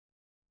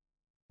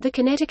The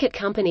Connecticut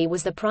Company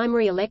was the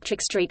primary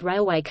electric street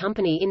railway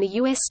company in the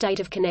U.S. state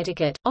of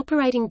Connecticut,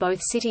 operating both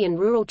city and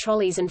rural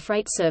trolleys and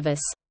freight service.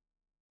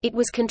 It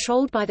was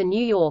controlled by the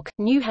New York,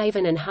 New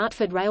Haven and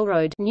Hartford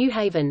Railroad, New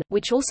Haven,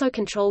 which also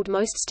controlled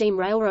most steam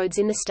railroads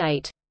in the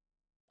state.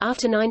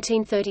 After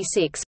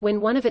 1936, when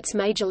one of its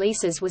major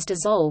leases was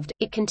dissolved,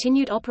 it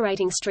continued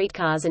operating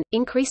streetcars and,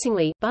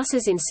 increasingly,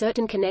 buses in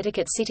certain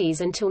Connecticut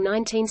cities until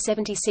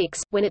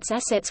 1976, when its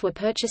assets were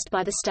purchased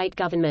by the state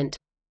government.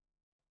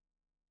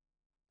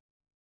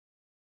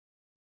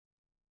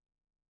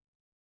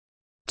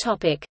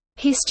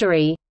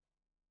 History.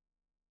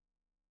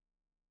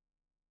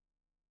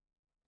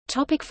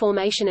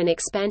 Formation and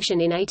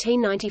expansion. In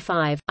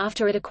 1895,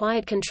 after it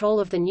acquired control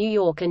of the New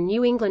York and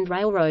New England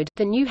Railroad,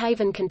 the New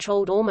Haven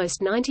controlled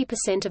almost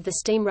 90% of the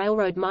steam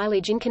railroad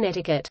mileage in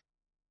Connecticut.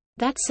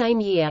 That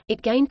same year,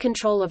 it gained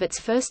control of its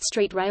first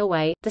street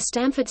railway, the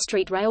Stamford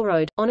Street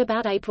Railroad, on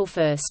about April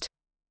 1.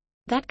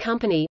 That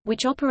company,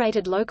 which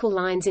operated local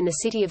lines in the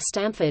city of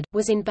Stamford,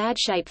 was in bad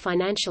shape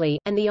financially,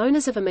 and the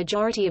owners of a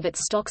majority of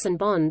its stocks and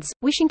bonds,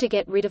 wishing to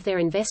get rid of their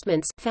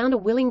investments, found a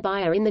willing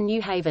buyer in the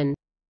New Haven.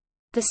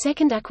 The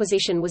second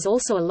acquisition was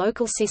also a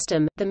local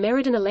system, the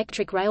Meriden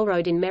Electric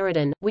Railroad in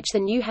Meriden, which the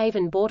New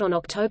Haven bought on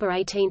October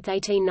 18,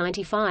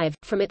 1895,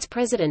 from its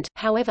president.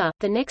 However,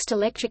 the next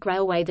electric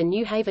railway the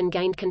New Haven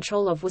gained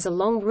control of was a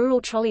long rural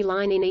trolley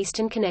line in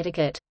eastern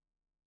Connecticut.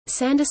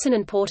 Sanderson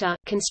and Porter,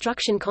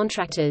 construction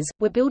contractors,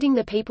 were building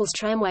the People's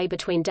Tramway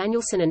between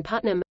Danielson and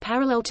Putnam,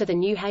 parallel to the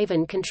New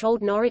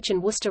Haven-controlled Norwich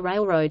and Worcester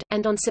Railroad,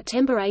 and on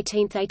September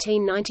 18,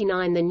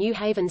 1899 the New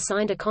Haven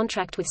signed a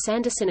contract with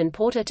Sanderson and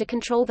Porter to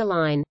control the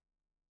line.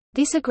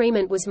 This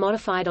agreement was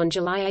modified on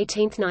July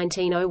 18,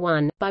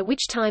 1901, by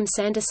which time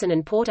Sanderson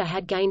and Porter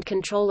had gained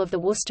control of the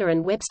Worcester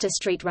and Webster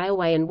Street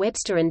Railway and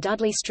Webster and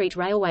Dudley Street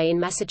Railway in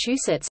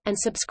Massachusetts, and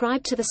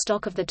subscribed to the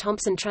stock of the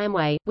Thompson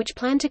Tramway, which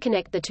planned to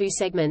connect the two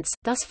segments,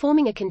 thus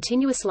forming a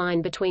continuous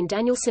line between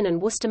Danielson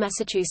and Worcester,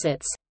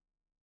 Massachusetts.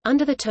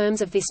 Under the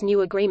terms of this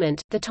new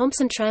agreement, the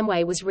Thompson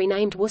Tramway was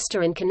renamed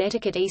Worcester and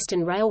Connecticut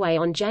Eastern Railway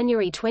on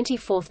January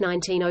 24,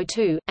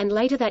 1902, and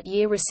later that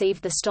year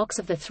received the stocks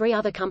of the three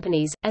other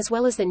companies, as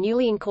well as the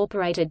newly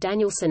incorporated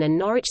Danielson and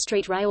Norwich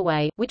Street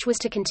Railway, which was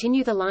to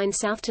continue the line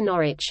south to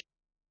Norwich.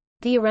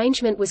 The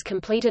arrangement was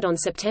completed on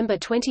September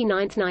 29,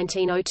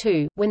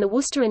 1902, when the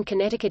Worcester and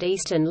Connecticut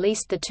Eastern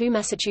leased the two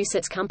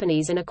Massachusetts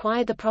companies and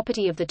acquired the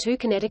property of the two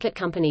Connecticut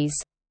companies.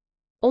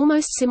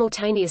 Almost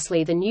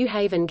simultaneously the New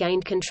Haven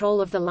gained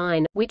control of the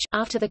line, which,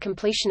 after the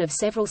completion of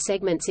several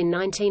segments in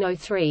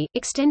 1903,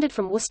 extended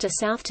from Worcester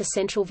south to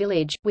Central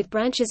Village, with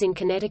branches in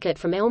Connecticut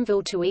from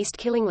Elmville to East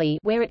Killingly,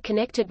 where it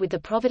connected with the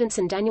Providence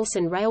and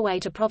Danielson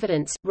Railway to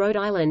Providence, Rhode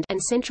Island, and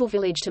Central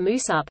Village to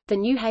Moosup. The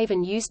New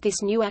Haven used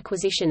this new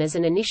acquisition as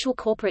an initial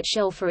corporate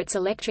shell for its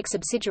electric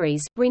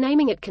subsidiaries,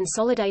 renaming it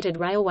Consolidated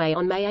Railway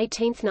on May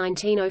 18,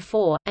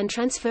 1904, and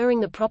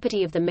transferring the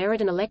property of the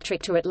Meriden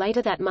Electric to it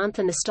later that month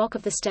and the stock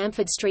of the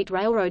Stamford Street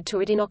Railroad to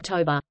it in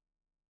October.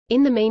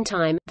 In the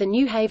meantime, the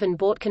New Haven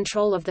bought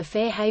control of the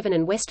Fair Haven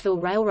and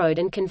Westville Railroad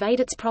and conveyed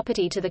its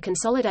property to the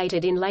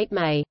Consolidated in late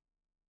May.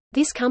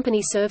 This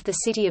company served the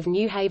city of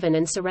New Haven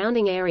and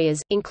surrounding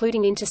areas,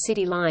 including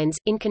intercity lines,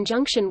 in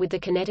conjunction with the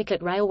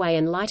Connecticut Railway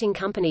and Lighting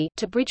Company,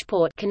 to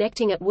Bridgeport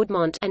connecting at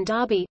Woodmont and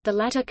Darby, the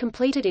latter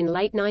completed in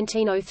late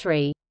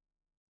 1903.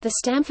 The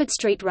Stamford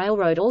Street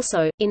Railroad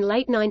also, in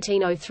late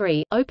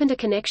 1903, opened a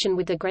connection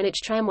with the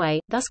Greenwich Tramway,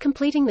 thus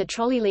completing the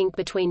trolley link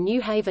between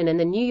New Haven and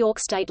the New York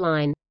State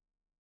Line.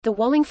 The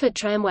Wallingford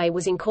Tramway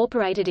was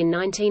incorporated in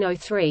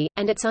 1903,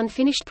 and its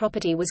unfinished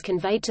property was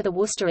conveyed to the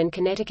Worcester and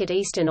Connecticut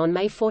Eastern on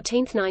May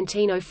 14,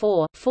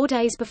 1904, 4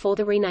 days before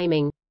the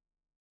renaming.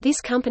 This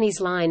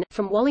company's line,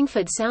 from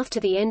Wallingford south to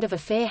the end of a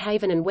Fair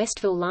Haven and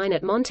Westville line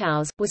at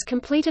Montaus, was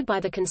completed by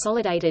the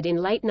Consolidated in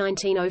late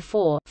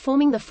 1904,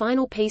 forming the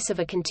final piece of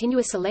a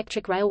continuous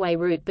electric railway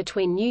route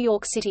between New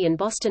York City and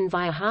Boston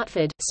via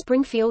Hartford,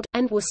 Springfield,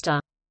 and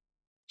Worcester.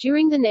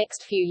 During the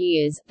next few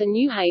years, the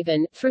New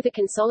Haven, through the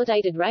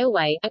Consolidated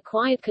Railway,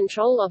 acquired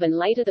control of and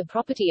later the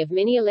property of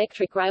many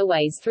electric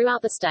railways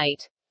throughout the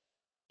state.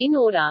 In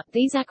order,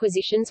 these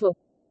acquisitions were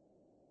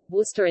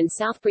Worcester and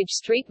Southbridge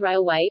Street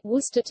Railway,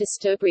 Worcester to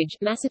Sturbridge,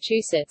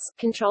 Massachusetts,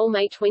 control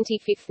May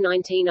 25,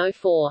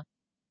 1904.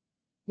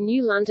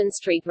 New London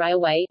Street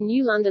Railway,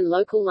 New London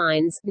Local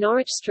Lines,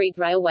 Norwich Street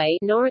Railway,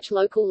 Norwich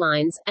Local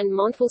Lines, and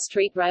Montville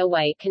Street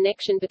Railway,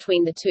 connection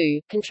between the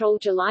two, control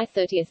July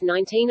 30,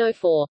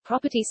 1904,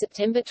 property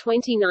September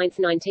 29,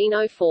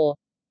 1904.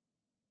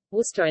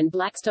 Worcester and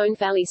Blackstone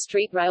Valley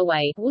Street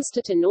Railway,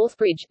 Worcester to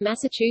Northbridge,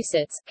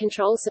 Massachusetts,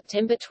 control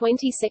September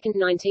 22,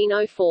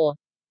 1904.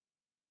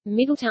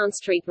 Middletown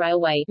Street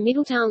Railway,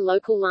 Middletown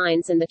Local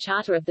Lines and the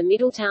charter of the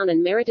Middletown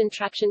and Meriden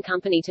Traction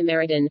Company to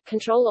Meriden,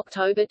 control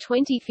October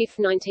 25,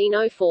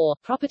 1904,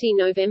 property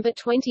November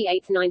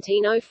 28,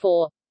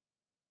 1904.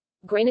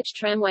 Greenwich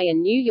Tramway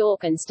and New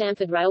York and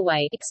Stamford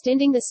Railway,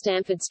 extending the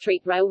Stamford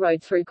Street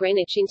Railroad through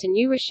Greenwich into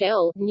New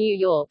Rochelle, New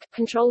York,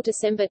 control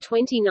December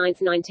 29,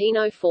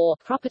 1904,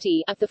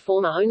 property of the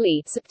former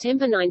only,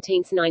 September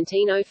 19,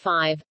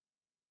 1905.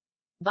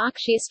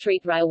 Berkshire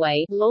Street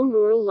Railway, long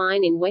rural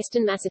line in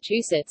western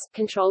Massachusetts,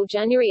 controlled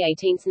January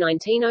 18,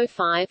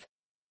 1905.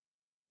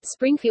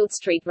 Springfield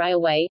Street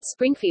Railway,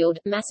 Springfield,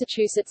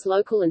 Massachusetts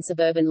local and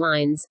suburban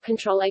lines,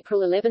 control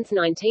April 11,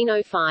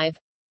 1905.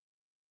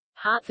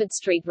 Hartford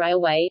Street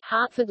Railway,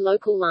 Hartford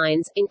local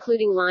lines,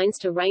 including lines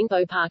to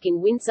Rainbow Park in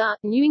Windsor,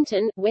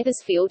 Newington,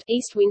 Wethersfield,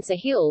 East Windsor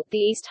Hill, the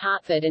East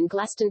Hartford and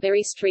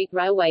Glastonbury Street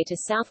Railway to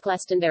South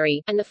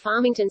Glastonbury, and the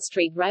Farmington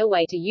Street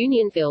Railway to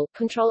Unionville,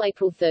 control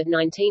April 3,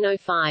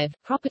 1905.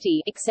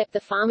 Property, except the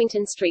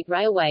Farmington Street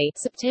Railway,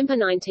 September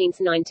 19,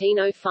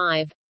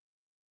 1905.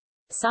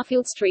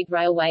 Suffield Street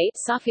Railway,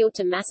 Suffield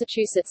to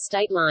Massachusetts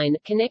State Line,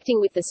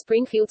 connecting with the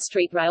Springfield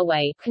Street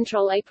Railway,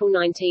 control April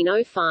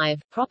 1905,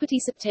 property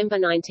September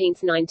 19,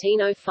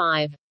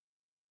 1905.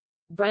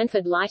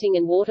 Brantford Lighting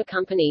and Water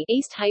Company,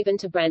 East Haven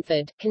to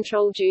Brantford,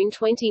 control June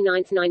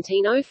 29,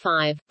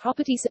 1905,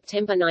 property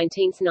September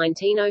 19,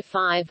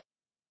 1905.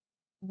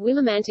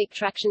 Willimantic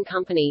Traction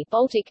Company,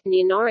 Baltic,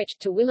 near Norwich,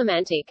 to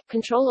Willimantic,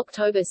 control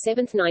October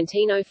 7,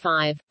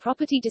 1905,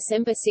 property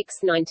December 6,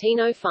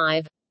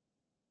 1905.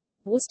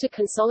 Worcester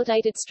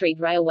Consolidated Street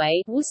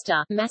Railway,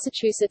 Worcester,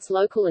 Massachusetts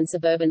local and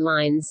suburban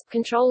lines,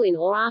 control in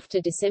or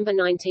after December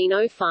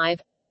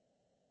 1905.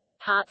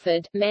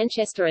 Hartford,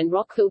 Manchester and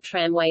Rockville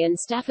Tramway and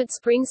Stafford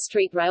Springs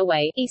Street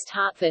Railway, East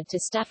Hartford to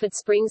Stafford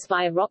Springs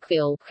via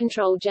Rockville,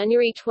 control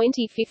January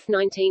 25,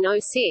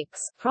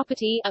 1906,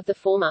 property of the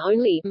former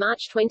only,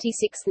 March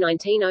 26,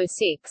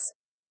 1906.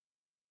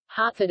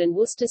 Hartford and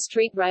Worcester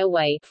Street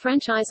Railway,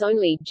 franchise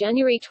only,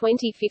 January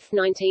 25,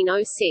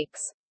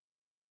 1906.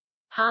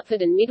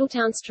 Hartford and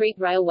Middletown Street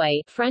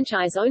Railway,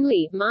 franchise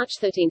only, March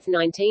 13,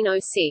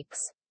 1906.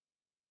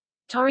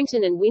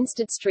 Torrington and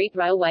Winsted Street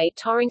Railway,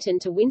 Torrington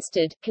to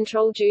Winsted,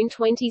 control June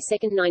 22,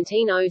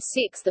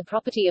 1906. The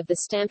property of the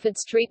Stamford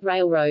Street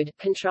Railroad,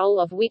 control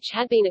of which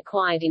had been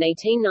acquired in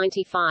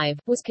 1895,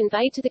 was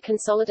conveyed to the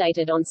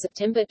Consolidated on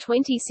September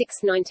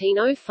 26,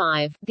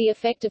 1905. The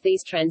effect of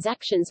these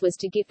transactions was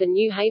to give the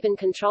New Haven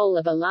control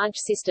of a large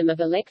system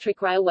of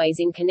electric railways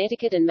in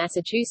Connecticut and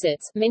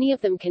Massachusetts, many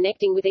of them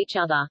connecting with each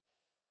other.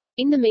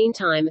 In the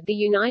meantime, the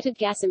United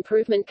Gas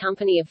Improvement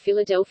Company of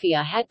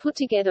Philadelphia had put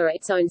together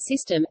its own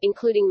system,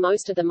 including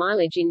most of the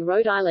mileage in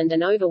Rhode Island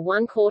and over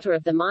 1/4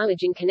 of the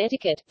mileage in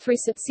Connecticut, through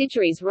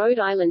subsidiaries Rhode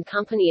Island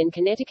Company and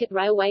Connecticut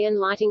Railway and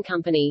Lighting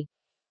Company.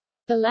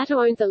 The latter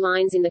owned the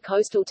lines in the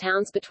coastal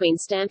towns between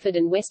Stamford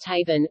and West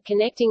Haven,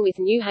 connecting with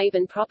New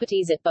Haven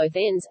properties at both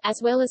ends,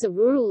 as well as a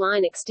rural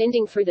line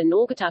extending through the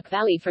Naugatuck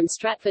Valley from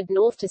Stratford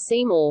north to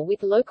Seymour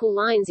with local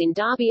lines in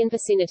Derby and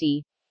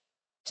vicinity.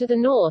 To the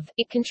north,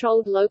 it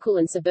controlled local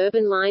and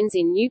suburban lines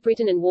in New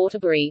Britain and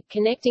Waterbury,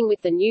 connecting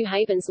with the New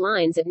Haven's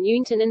lines at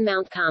Newington and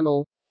Mount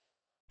Carmel.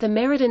 The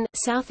Meriden,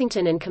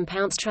 Southington and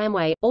Compounce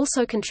Tramway,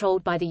 also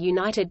controlled by the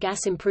United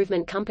Gas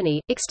Improvement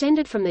Company,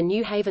 extended from the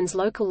New Haven's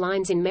local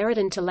lines in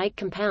Meriden to Lake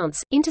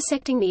Compounce,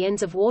 intersecting the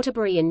ends of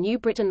Waterbury and New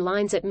Britain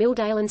lines at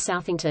Milldale and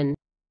Southington.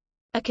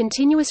 A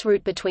continuous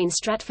route between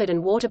Stratford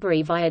and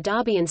Waterbury via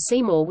Derby and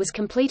Seymour was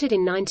completed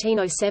in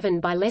 1907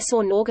 by lessor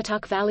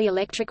Naugatuck Valley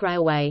Electric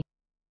Railway.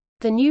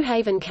 The New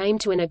Haven came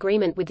to an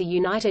agreement with the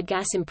United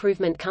Gas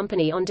Improvement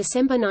Company on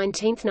December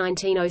 19,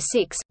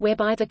 1906,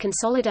 whereby the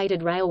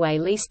Consolidated Railway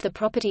leased the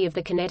property of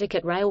the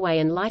Connecticut Railway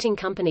and Lighting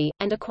Company,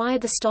 and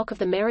acquired the stock of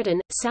the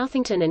Meriden,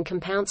 Southington and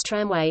Compounce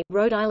Tramway,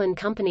 Rhode Island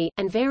Company,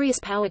 and various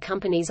power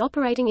companies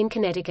operating in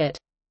Connecticut.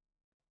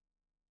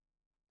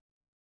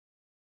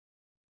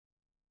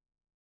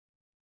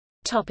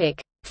 Topic: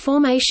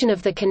 Formation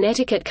of the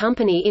Connecticut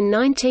Company in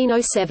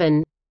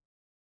 1907.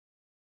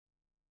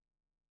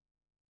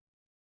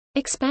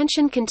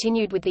 Expansion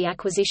continued with the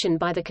acquisition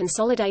by the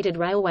Consolidated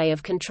Railway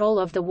of control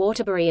of the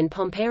Waterbury and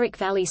Pomperic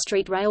Valley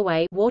Street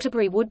Railway,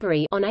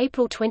 Waterbury-Woodbury, on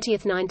April 20,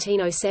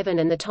 1907,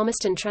 and the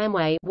Thomaston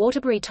Tramway,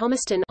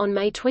 Waterbury-Thomaston, on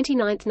May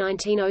 29,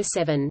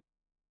 1907.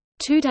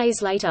 2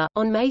 days later,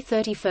 on May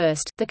 31,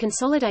 the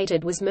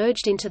Consolidated was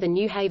merged into the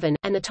New Haven,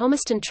 and the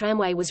Thomaston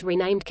Tramway was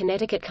renamed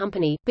Connecticut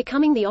Company,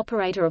 becoming the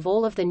operator of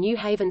all of the New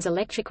Haven's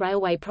electric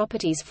railway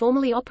properties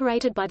formerly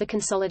operated by the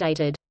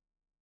Consolidated.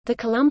 The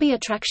Columbia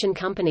Traction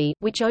Company,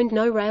 which owned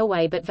no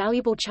railway but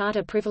valuable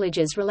charter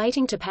privileges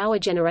relating to power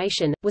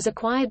generation, was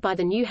acquired by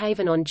the New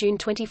Haven on June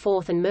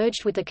 24 and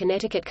merged with the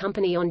Connecticut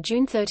Company on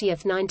June 30,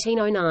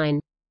 1909.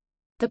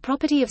 The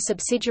property of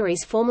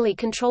subsidiaries formerly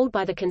controlled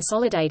by the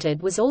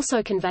Consolidated was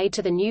also conveyed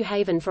to the New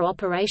Haven for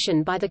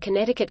operation by the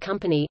Connecticut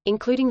Company,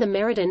 including the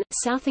Meriden,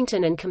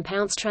 Southington and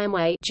Compounce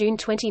Tramway June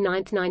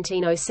 29,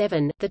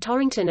 1907, the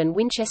Torrington and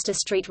Winchester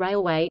Street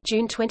Railway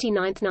June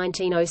 29,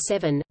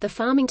 1907, the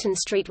Farmington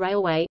Street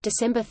Railway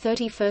December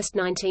 31,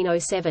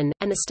 1907,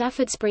 and the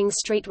Stafford Springs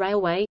Street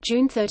Railway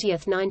June 30,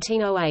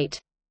 1908.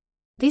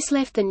 This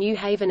left the New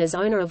Haven as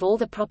owner of all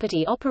the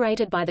property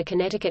operated by the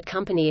Connecticut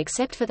Company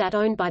except for that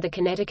owned by the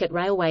Connecticut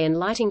Railway and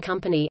Lighting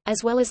Company,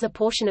 as well as the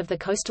portion of the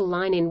coastal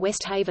line in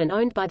West Haven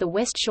owned by the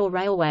West Shore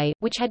Railway,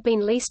 which had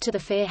been leased to the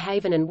Fair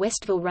Haven and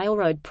Westville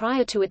Railroad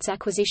prior to its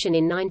acquisition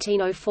in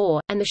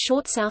 1904, and the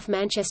short South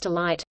Manchester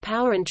Light,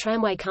 Power and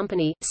Tramway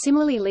Company,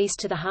 similarly leased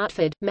to the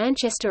Hartford,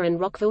 Manchester and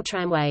Rockville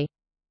Tramway.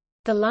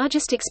 The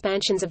largest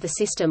expansions of the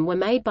system were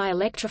made by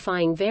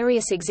electrifying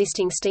various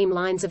existing steam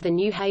lines of the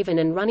New Haven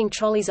and running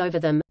trolleys over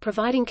them,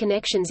 providing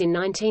connections in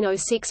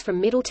 1906 from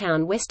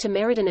Middletown west to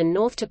Meriden and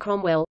north to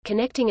Cromwell,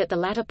 connecting at the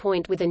latter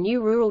point with a new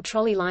rural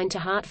trolley line to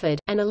Hartford,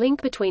 and a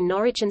link between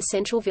Norwich and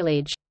Central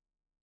Village.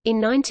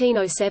 In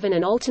 1907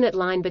 an alternate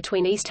line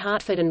between East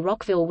Hartford and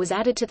Rockville was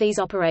added to these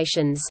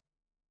operations.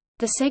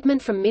 The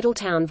segment from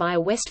Middletown via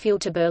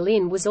Westfield to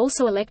Berlin was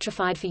also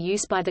electrified for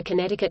use by the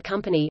Connecticut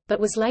Company,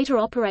 but was later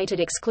operated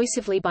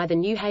exclusively by the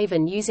New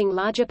Haven using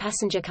larger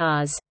passenger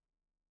cars.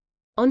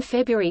 On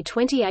February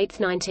 28,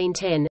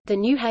 1910, the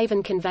New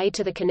Haven conveyed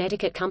to the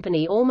Connecticut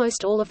Company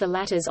almost all of the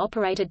latter's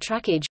operated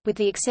trackage, with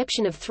the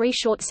exception of 3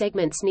 short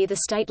segments near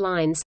the state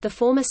lines, the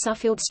former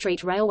Suffield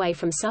Street Railway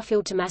from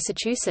Suffield to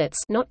Massachusetts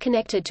not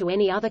connected to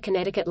any other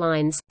Connecticut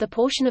lines, the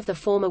portion of the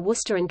former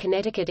Worcester and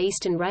Connecticut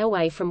Eastern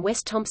Railway from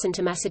West Thompson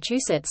to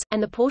Massachusetts,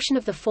 and the portion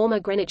of the former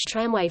Greenwich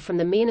Tramway from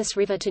the Mearness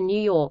River to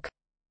New York.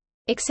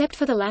 Except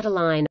for the latter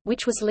line,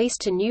 which was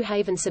leased to New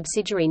Haven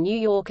subsidiary New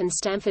York and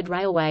Stamford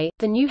Railway,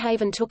 the New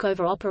Haven took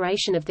over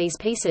operation of these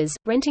pieces,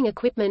 renting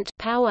equipment,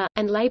 power,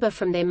 and labor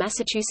from their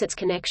Massachusetts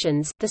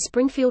connections, the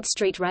Springfield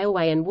Street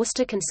Railway and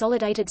Worcester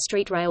Consolidated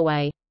Street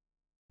Railway.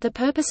 The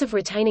purpose of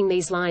retaining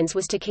these lines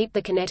was to keep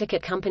the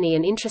Connecticut Company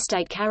an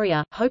intrastate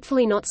carrier,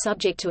 hopefully not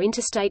subject to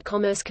Interstate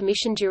Commerce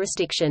Commission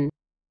jurisdiction.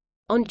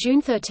 On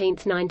June 13,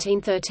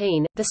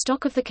 1913, the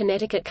stock of the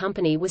Connecticut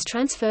Company was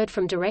transferred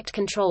from direct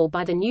control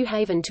by the New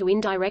Haven to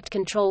indirect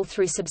control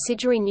through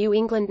subsidiary New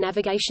England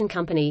Navigation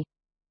Company.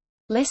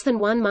 Less than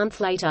 1 month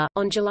later,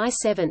 on July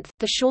 7,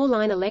 the Shore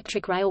Line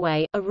Electric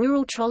Railway, a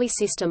rural trolley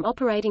system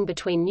operating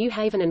between New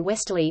Haven and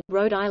Westerly,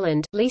 Rhode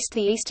Island, leased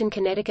the eastern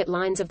Connecticut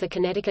lines of the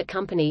Connecticut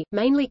Company,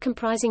 mainly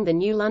comprising the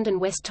New London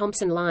West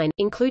Thompson line,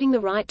 including the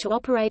right to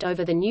operate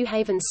over the New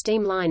Haven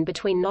steam line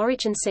between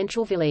Norwich and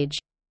Central Village.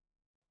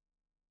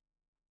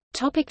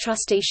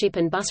 Trusteeship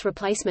and Bus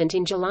Replacement.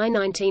 In July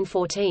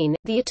 1914,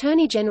 the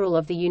Attorney General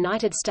of the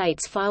United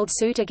States filed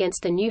suit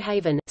against the New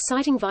Haven,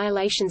 citing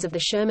violations of the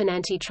Sherman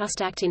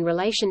Antitrust Act in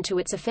relation to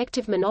its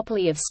effective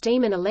monopoly of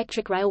steam and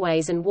electric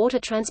railways and water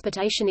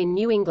transportation in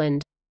New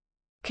England.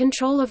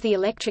 Control of the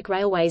electric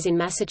railways in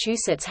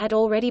Massachusetts had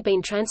already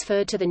been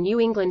transferred to the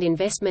New England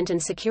Investment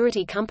and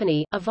Security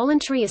Company, a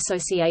voluntary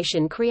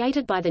association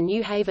created by the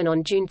New Haven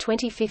on June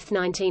 25,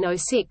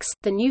 1906.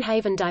 The New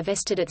Haven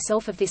divested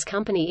itself of this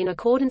company in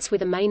accordance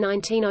with a May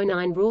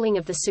 1909 ruling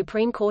of the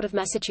Supreme Court of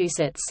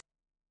Massachusetts.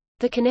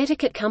 The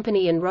Connecticut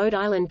Company and Rhode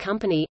Island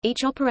Company,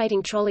 each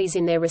operating trolleys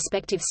in their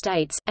respective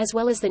states, as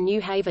well as the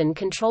New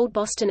Haven-controlled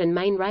Boston and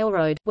Maine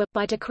Railroad, were,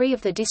 by decree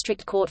of the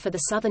District Court for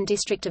the Southern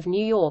District of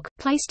New York,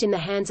 placed in the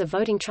hands of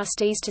voting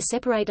trustees to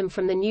separate them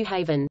from the New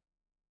Haven.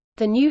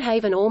 The New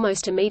Haven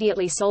almost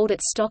immediately sold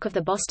its stock of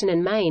the Boston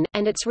and Maine,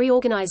 and its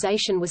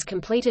reorganization was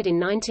completed in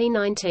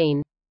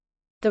 1919.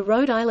 The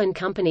Rhode Island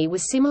Company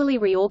was similarly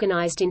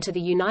reorganized into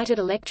the United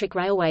Electric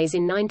Railways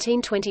in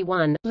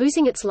 1921,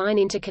 losing its line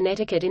into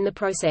Connecticut in the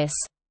process.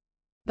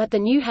 But the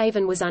New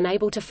Haven was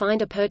unable to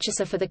find a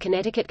purchaser for the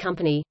Connecticut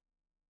Company.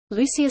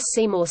 Lucius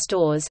Seymour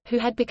Storrs, who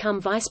had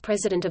become vice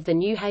president of the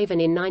New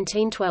Haven in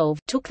 1912,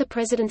 took the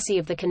presidency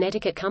of the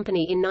Connecticut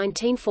Company in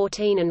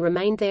 1914 and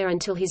remained there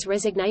until his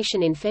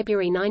resignation in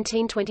February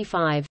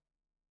 1925.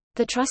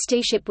 The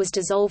trusteeship was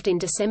dissolved in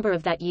December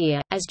of that year,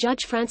 as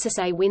Judge Francis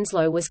A.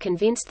 Winslow was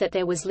convinced that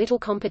there was little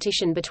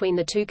competition between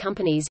the two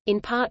companies,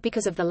 in part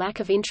because of the lack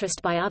of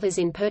interest by others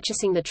in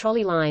purchasing the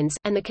trolley lines,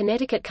 and the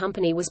Connecticut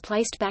Company was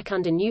placed back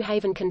under New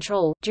Haven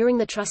control. During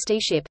the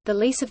trusteeship, the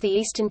lease of the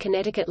eastern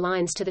Connecticut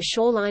lines to the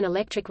Shore Line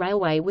Electric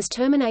Railway was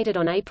terminated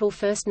on April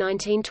 1,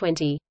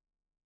 1920.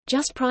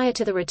 Just prior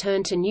to the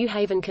return to New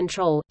Haven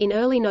control, in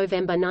early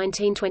November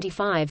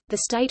 1925, the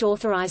state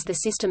authorized the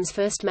system's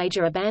first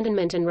major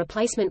abandonment and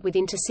replacement with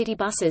intercity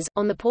buses,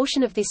 on the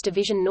portion of this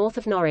division north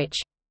of Norwich.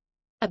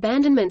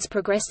 Abandonments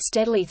progressed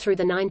steadily through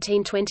the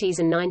 1920s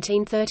and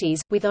 1930s,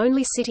 with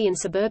only city and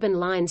suburban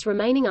lines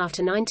remaining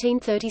after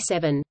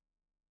 1937.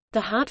 The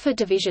Hartford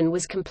division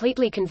was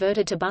completely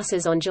converted to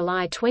buses on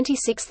July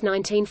 26,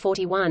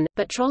 1941,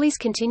 but trolleys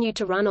continued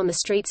to run on the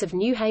streets of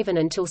New Haven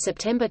until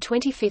September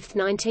 25,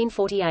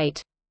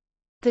 1948.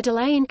 The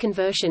delay in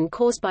conversion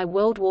caused by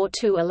World War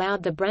II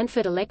allowed the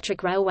Brantford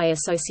Electric Railway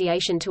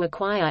Association to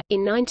acquire,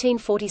 in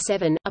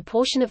 1947, a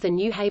portion of the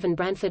New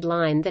Haven-Brantford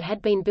line that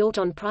had been built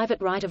on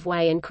private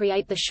right-of-way and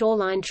create the Shore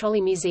Line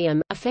Trolley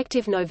Museum,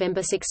 effective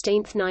November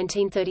 16,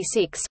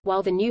 1936.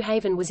 While the New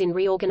Haven was in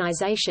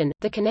reorganization,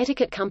 the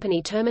Connecticut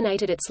Company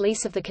terminated its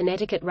lease of the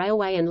Connecticut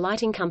Railway and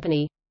Lighting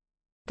Company.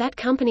 That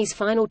company's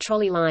final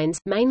trolley lines,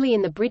 mainly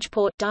in the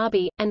Bridgeport,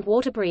 Derby, and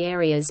Waterbury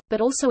areas,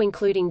 but also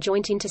including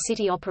joint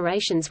intercity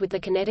operations with the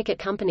Connecticut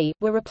Company,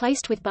 were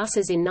replaced with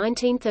buses in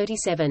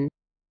 1937.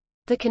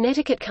 The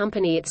Connecticut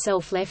Company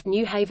itself left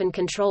New Haven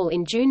control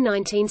in June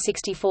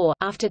 1964,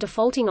 after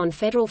defaulting on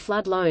federal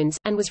flood loans,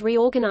 and was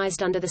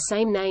reorganized under the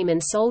same name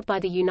and sold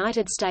by the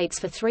United States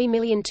for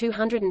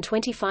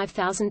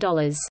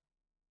 $3,225,000.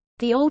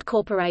 The old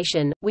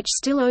corporation, which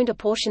still owned a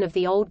portion of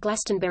the old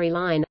Glastonbury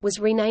line, was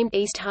renamed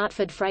East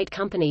Hartford Freight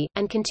Company,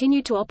 and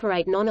continued to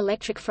operate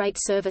non-electric freight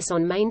service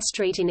on Main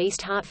Street in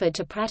East Hartford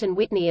to Pratt &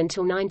 Whitney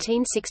until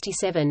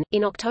 1967.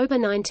 In October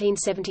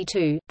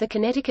 1972, the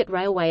Connecticut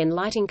Railway and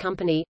Lighting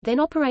Company, then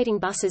operating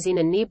buses in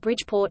and near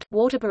Bridgeport,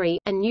 Waterbury,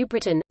 and New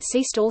Britain,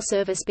 ceased all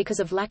service because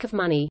of lack of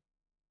money.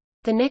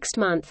 The next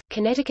month,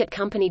 Connecticut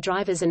Company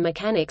drivers and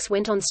mechanics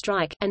went on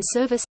strike, and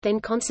service, then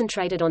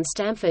concentrated on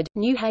Stamford,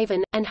 New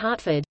Haven, and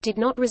Hartford, did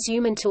not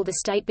resume until the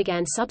state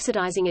began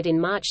subsidizing it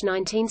in March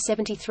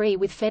 1973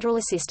 with federal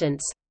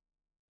assistance.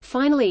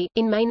 Finally,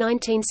 in May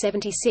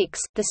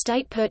 1976, the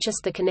state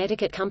purchased the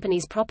Connecticut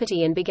Company's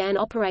property and began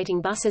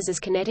operating buses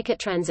as Connecticut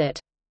Transit.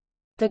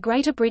 The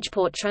Greater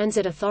Bridgeport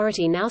Transit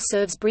Authority now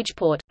serves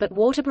Bridgeport, but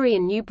Waterbury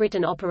and New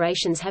Britain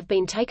operations have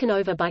been taken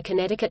over by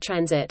Connecticut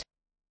Transit.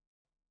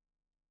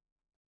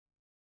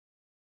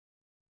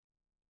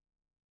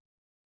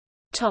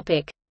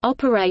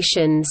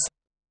 Operations.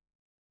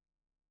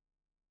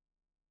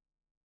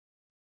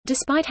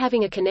 Despite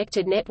having a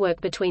connected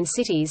network between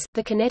cities,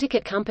 the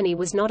Connecticut Company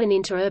was not an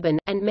interurban,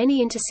 and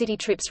many intercity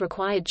trips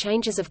required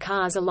changes of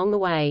cars along the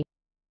way.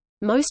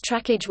 Most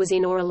trackage was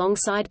in or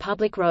alongside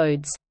public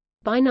roads.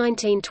 By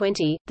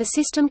 1920, the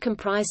system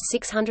comprised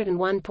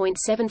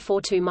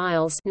 601.742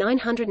 miles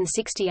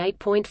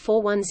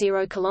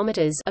 (968.410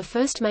 kilometers) of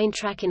first main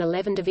track in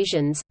 11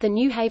 divisions. The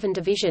New Haven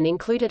division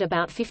included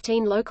about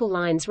 15 local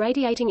lines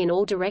radiating in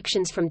all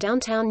directions from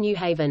downtown New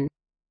Haven.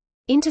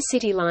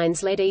 Intercity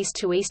lines led east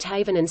to East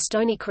Haven and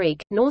Stony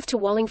Creek, north to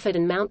Wallingford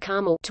and Mount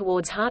Carmel,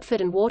 towards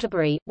Hartford and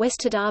Waterbury, west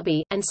to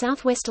Derby, and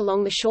southwest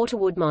along the shore to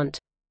Woodmont.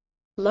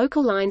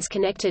 Local lines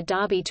connected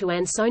Derby to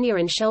Ansonia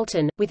and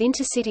Shelton, with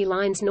intercity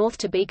lines north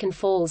to Beacon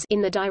Falls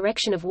in the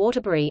direction of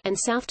Waterbury and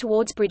south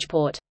towards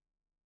Bridgeport.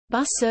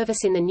 Bus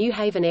service in the New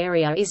Haven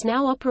area is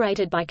now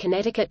operated by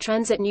Connecticut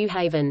Transit New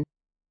Haven.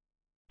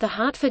 The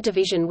Hartford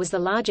division was the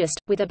largest,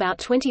 with about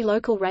 20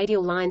 local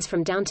radial lines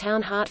from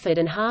downtown Hartford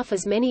and half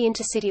as many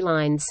intercity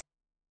lines.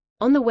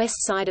 On the west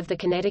side of the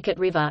Connecticut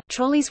River,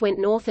 trolleys went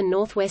north and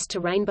northwest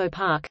to Rainbow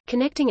Park,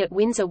 connecting at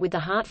Windsor with the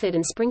Hartford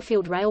and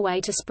Springfield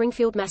Railway to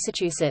Springfield,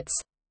 Massachusetts.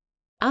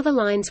 Other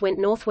lines went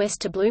northwest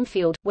to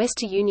Bloomfield, west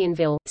to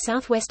Unionville,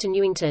 southwest to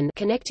Newington,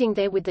 connecting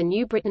there with the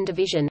New Britain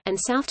division, and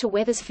south to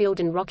Weathersfield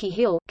and Rocky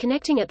Hill,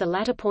 connecting at the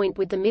latter point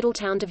with the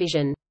Middletown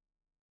division.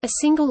 A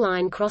single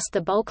line crossed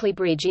the Bulkley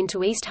Bridge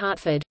into East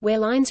Hartford, where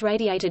lines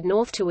radiated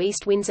north to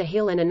East Windsor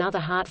Hill, and another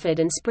Hartford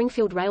and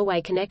Springfield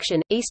Railway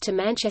connection, east to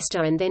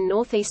Manchester and then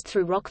northeast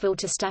through Rockville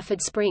to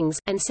Stafford Springs,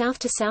 and south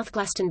to South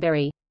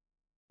Glastonbury.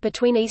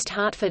 Between East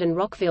Hartford and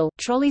Rockville,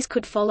 trolleys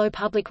could follow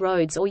public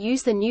roads or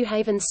use the New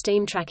Haven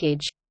steam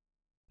trackage.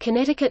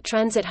 Connecticut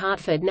Transit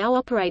Hartford now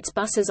operates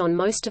buses on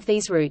most of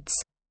these routes.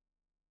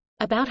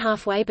 About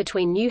halfway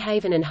between New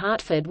Haven and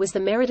Hartford was the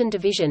Meriden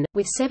division,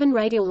 with 7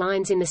 radial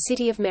lines in the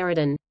city of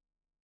Meriden.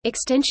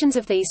 Extensions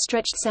of these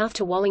stretched south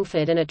to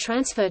Wallingford and a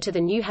transfer to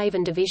the New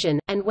Haven division,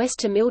 and west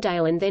to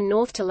Milldale and then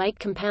north to Lake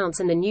Compounce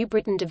and the New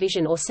Britain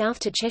division, or south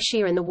to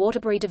Cheshire and the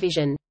Waterbury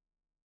division.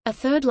 A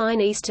third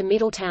line east to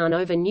Middletown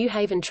over New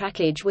Haven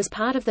trackage was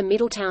part of the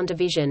Middletown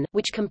division,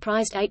 which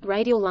comprised 8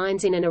 radial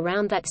lines in and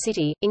around that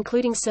city,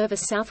 including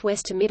service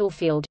southwest to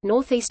Middlefield,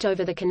 northeast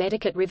over the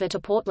Connecticut River to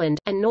Portland,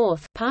 and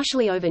north,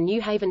 partially over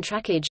New Haven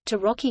trackage, to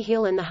Rocky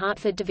Hill and the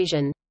Hartford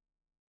division.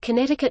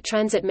 Connecticut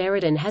Transit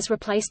Meriden has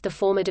replaced the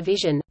former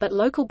division, but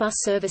local bus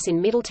service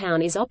in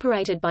Middletown is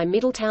operated by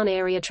Middletown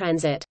Area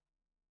Transit.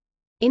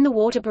 In the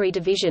Waterbury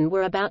division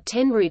were about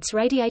 10 routes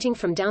radiating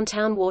from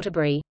downtown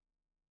Waterbury.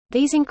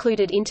 These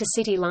included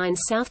intercity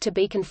lines south to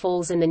Beacon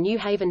Falls and the New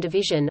Haven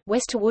division,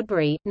 west to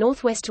Woodbury,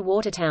 northwest to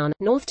Watertown,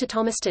 north to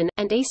Thomaston,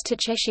 and east to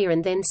Cheshire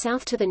and then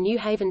south to the New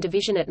Haven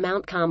division at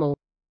Mount Carmel.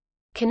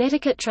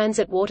 Connecticut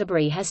Transit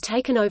Waterbury has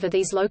taken over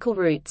these local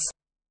routes.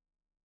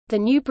 The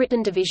New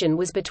Britain division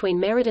was between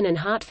Meriden and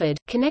Hartford,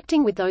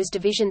 connecting with those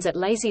divisions at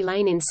Lazy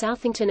Lane in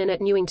Southington and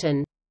at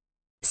Newington.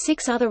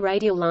 6 other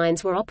radial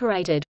lines were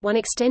operated, one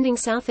extending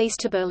southeast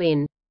to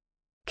Berlin.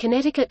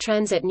 Connecticut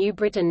Transit New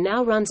Britain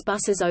now runs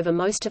buses over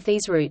most of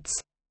these routes.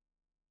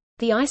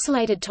 The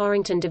isolated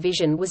Torrington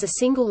division was a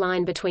single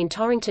line between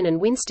Torrington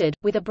and Winsted,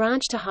 with a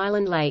branch to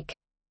Highland Lake.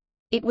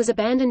 It was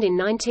abandoned in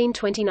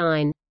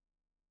 1929.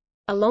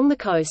 Along the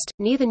coast,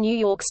 near the New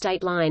York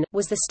State Line,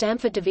 was the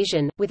Stamford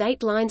division, with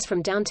 8 lines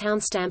from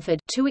downtown Stamford,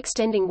 2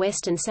 extending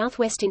west and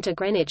southwest into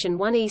Greenwich and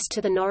 1 east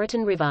to the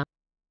Norriton River.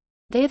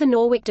 There the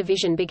Norwich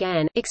division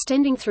began,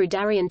 extending through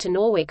Darien to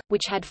Norwich,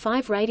 which had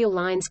 5 radial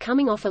lines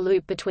coming off a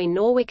loop between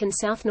Norwich and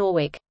South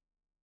Norwich.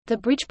 The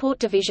Bridgeport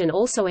division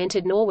also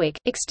entered Norwich,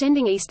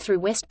 extending east through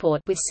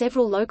Westport with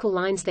several local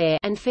lines there,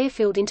 and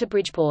Fairfield into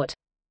Bridgeport.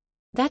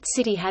 That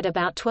city had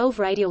about 12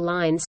 radial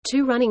lines,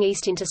 2 running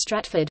east into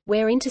Stratford,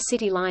 where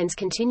intercity lines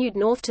continued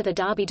north to the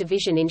Derby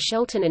division in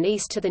Shelton and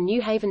east to the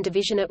New Haven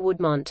division at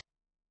Woodmont.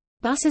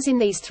 Buses in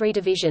these 3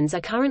 divisions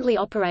are currently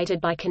operated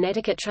by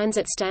Connecticut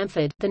Transit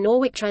Stamford, the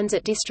Norwich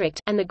Transit District,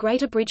 and the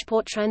Greater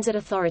Bridgeport Transit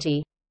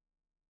Authority.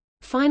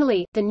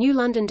 Finally, the New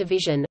London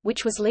Division,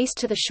 which was leased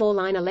to the Shore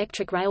Line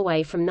Electric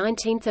Railway from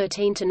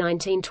 1913 to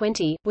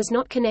 1920, was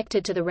not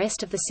connected to the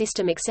rest of the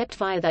system except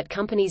via that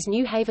company's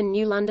New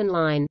Haven–New London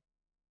line.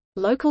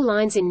 Local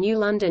lines in New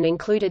London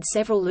included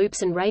several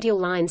loops and radial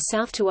lines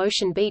south to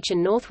Ocean Beach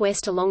and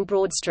northwest along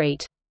Broad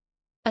Street.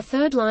 A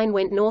third line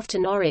went north to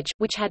Norwich,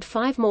 which had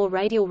 5 more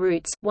radial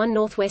routes, one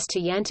northwest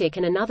to Yantic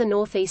and another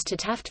northeast to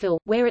Taftville,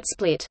 where it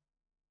split.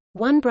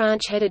 One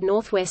branch headed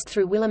northwest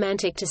through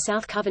Willimantic to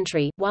South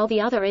Coventry, while the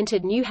other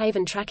entered New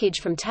Haven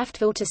trackage from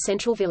Taftville to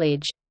Central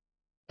Village.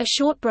 A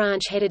short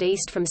branch headed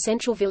east from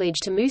Central Village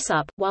to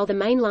Moosup, while the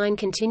main line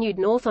continued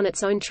north on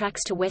its own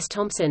tracks to West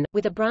Thompson,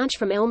 with a branch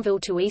from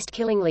Elmville to East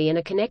Killingly and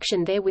a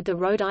connection there with the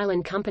Rhode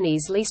Island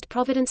companies leased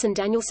Providence and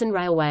Danielson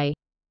Railway.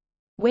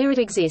 Where it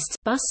exists,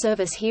 bus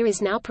service here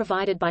is now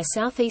provided by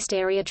Southeast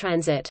Area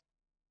Transit.